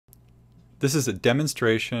This is a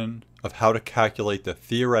demonstration of how to calculate the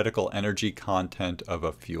theoretical energy content of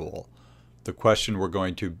a fuel. The question we're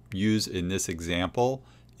going to use in this example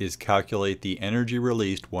is calculate the energy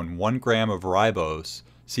released when 1 gram of ribose,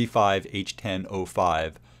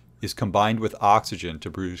 C5H10O5, is combined with oxygen to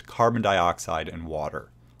produce carbon dioxide and water.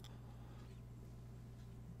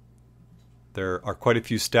 There are quite a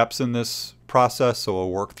few steps in this process, so we'll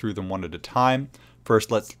work through them one at a time. First,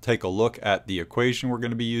 let's take a look at the equation we're going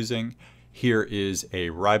to be using. Here is a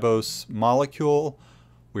ribose molecule.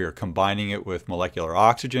 We are combining it with molecular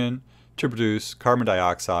oxygen to produce carbon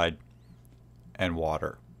dioxide and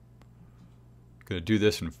water. I'm going to do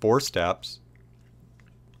this in 4 steps.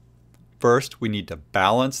 First, we need to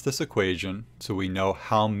balance this equation so we know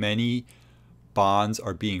how many bonds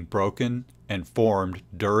are being broken and formed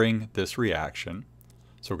during this reaction.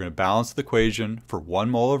 So we're going to balance the equation for 1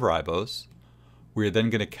 mole of ribose. We are then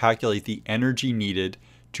going to calculate the energy needed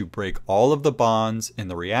to break all of the bonds in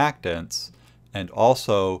the reactants and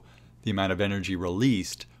also the amount of energy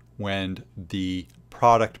released when the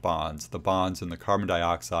product bonds, the bonds in the carbon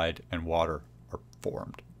dioxide and water, are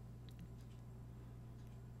formed.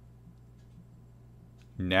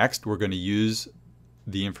 Next, we're going to use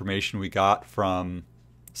the information we got from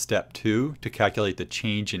step 2 to calculate the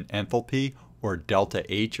change in enthalpy, or delta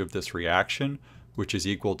H, of this reaction, which is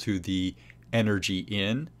equal to the energy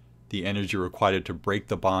in, the energy required to break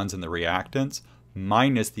the bonds in the reactants,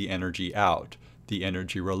 minus the energy out, the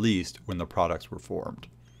energy released when the products were formed.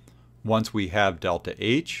 Once we have delta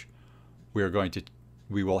H,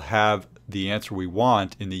 we will have the answer we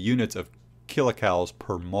want in the units of kilocalories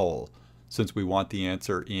per mole. Since we want the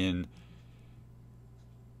answer in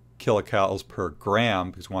kilocalories per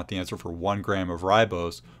gram, because we want the answer for 1 gram of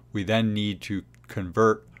ribose, we then need to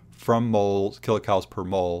convert from moles, kilocalories per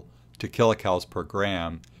mole, to kilocalories per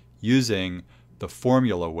gram using the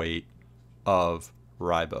formula weight of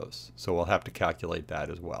ribose. So we'll have to calculate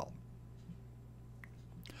that as well.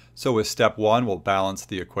 So with step 1, we'll balance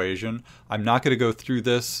the equation. I'm not going to go through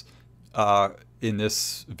this in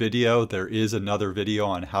this video. There is another video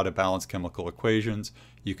on how to balance chemical equations.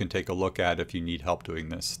 You can take a look at if you need help doing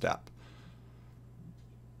this step.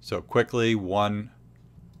 So quickly, 1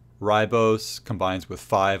 ribose combines with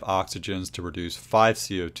 5 oxygens to produce 5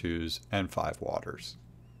 CO2s and 5 waters.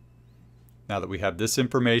 Now that we have this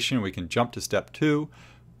information, we can jump to step 2,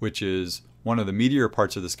 which is one of the meatier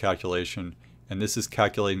parts of this calculation, and this is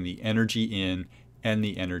calculating the energy in and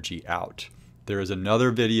the energy out. There is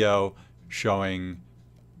another video showing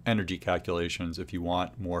energy calculations if you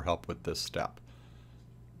want more help with this step.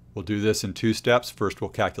 We'll do this in 2 steps. First, we'll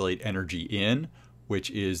calculate energy in,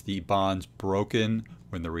 which is the bonds broken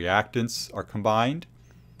when the reactants are combined.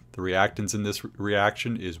 The reactants in this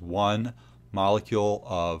reaction is 1 molecule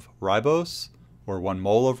of ribose, or 1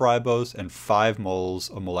 mole of ribose, and 5 moles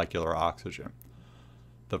of molecular oxygen.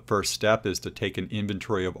 The first step is to take an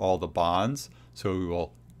inventory of all the bonds. So we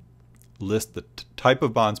will list the type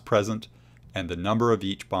of bonds present and the number of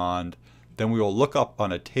each bond. Then we will look up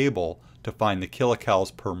on a table to find the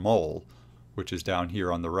kilocalories per mole, which is down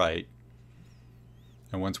here on the right.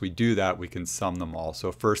 And once we do that, we can sum them all.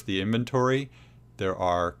 So first, the inventory. There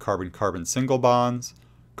are carbon-carbon single bonds,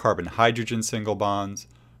 carbon-hydrogen single bonds,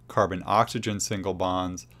 carbon-oxygen single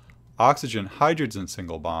bonds, oxygen-hydrogen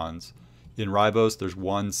single bonds. In ribose, there's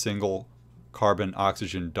 1 single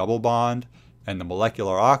carbon-oxygen double bond, and the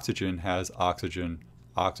molecular oxygen has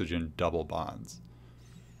oxygen-oxygen double bonds.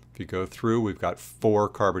 If you go through, we've got 4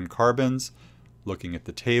 carbon-carbons. Looking at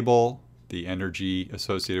the table, the energy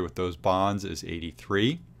associated with those bonds is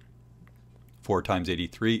 83. 4 times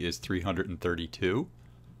 83 is 332.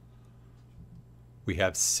 We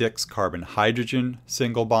have 6 carbon-hydrogen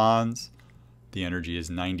single bonds. The energy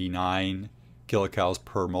is 99 kilocalories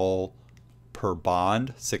per mole per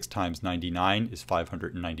bond. 6 times 99 is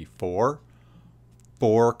 594.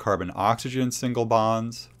 4 carbon-oxygen single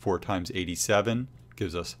bonds. 4 times 87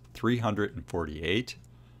 gives us 348.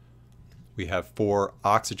 We have 4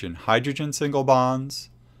 oxygen-hydrogen single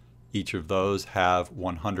bonds. Each of those have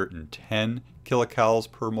 110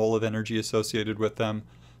 kilocalories per mole of energy associated with them.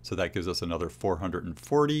 So that gives us another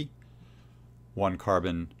 440. 1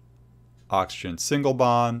 carbon-oxygen single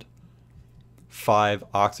bond. 5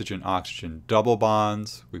 oxygen-oxygen double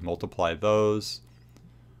bonds. We multiply those.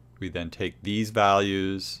 We then take these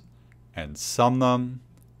values and sum them.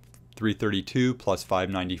 332 plus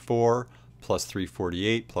 594 plus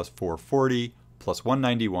 348 plus 440 plus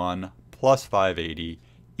 191 plus 580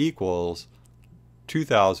 equals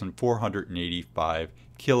 2,485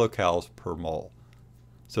 kilocalories per mole.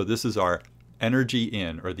 So this is our energy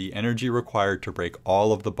in, or the energy required to break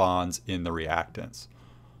all of the bonds in the reactants.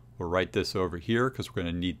 We'll write this over here because we're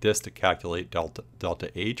going to need this to calculate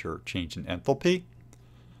delta H, or change in enthalpy.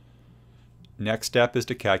 Next step is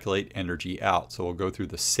to calculate energy out. So we'll go through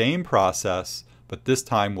the same process, but this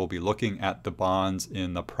time we'll be looking at the bonds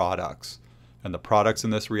in the products. And the products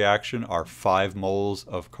in this reaction are 5 moles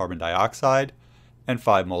of carbon dioxide and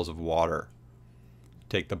 5 moles of water.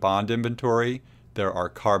 Take the bond inventory. There are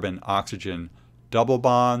carbon-oxygen double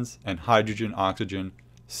bonds and hydrogen-oxygen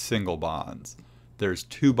single bonds. There's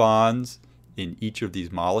 2 bonds in each of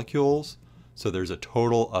these molecules, so there's a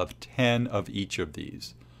total of 10 of each of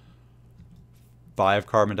these. 5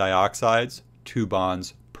 carbon dioxides, 2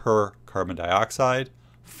 bonds per carbon dioxide,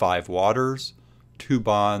 5 waters, 2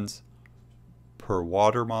 bonds per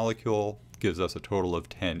water molecule, gives us a total of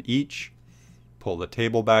 10 each. Pull the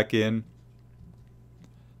table back in.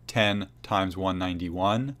 10 times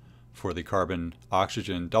 191 for the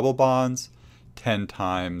carbon-oxygen double bonds, 10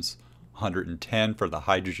 times 110 for the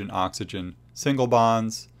hydrogen-oxygen single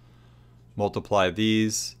bonds. Multiply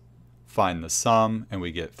these, find the sum, and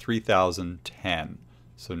we get 3010.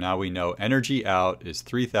 So now we know energy out is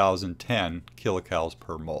 3010 kilocalories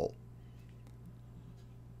per mole.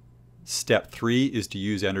 Step 3 is to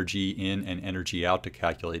use energy in and energy out to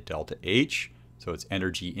calculate delta H. So it's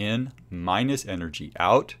energy in minus energy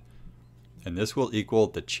out, and this will equal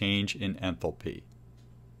the change in enthalpy.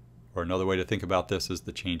 Or another way to think about this is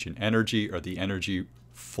the change in energy, or the energy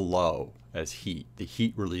flow as heat, the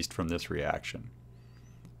heat released from this reaction.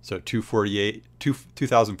 So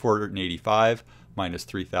 2,485 minus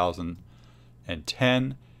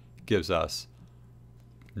 3,010 gives us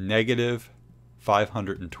negative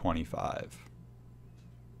 525.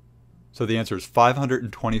 So the answer is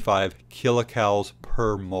 525 kilocalories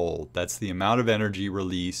per mole. That's the amount of energy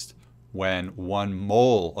released when 1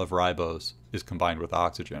 mole of ribose is combined with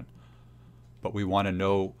oxygen. But we want to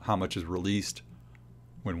know how much is released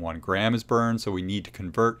when 1 gram is burned, so we need to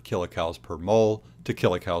convert kilocalories per mole to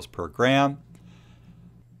kilocalories per gram.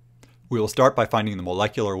 We will start by finding the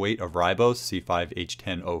molecular weight of ribose,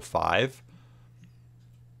 C5H10O5.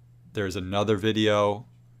 There's another video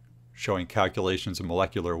showing calculations of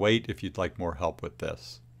molecular weight if you'd like more help with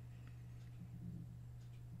this.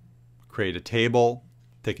 Create a table,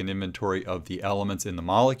 take an inventory of the elements in the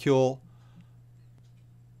molecule,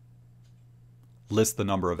 list the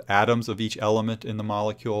number of atoms of each element in the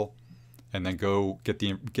molecule, and then go get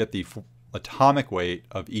the atomic weight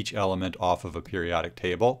of each element off of a periodic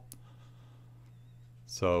table.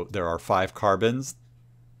 So there are 5 carbons.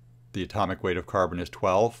 The atomic weight of carbon is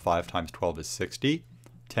 12. 5 times 12 is 60.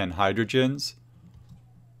 10 hydrogens,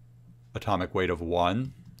 atomic weight of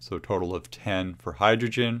 1, so a total of 10 for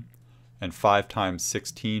hydrogen, and 5 times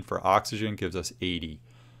 16 for oxygen gives us 80.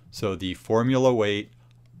 So the formula weight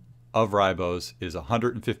of ribose is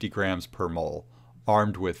 150 grams per mole.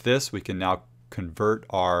 Armed with this, we can now convert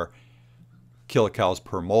our kilocalories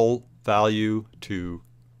per mole value to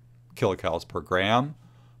kilocalories per gram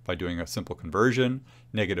by doing a simple conversion.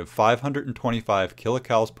 Negative 525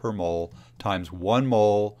 kilocalories per mole times 1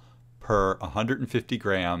 mole per 150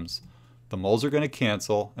 grams. The moles are going to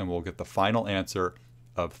cancel, and we'll get the final answer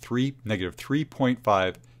of negative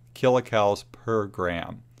 3.5 kilocalories per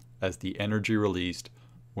gram as the energy released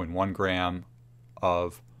when 1 gram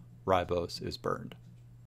of ribose is burned.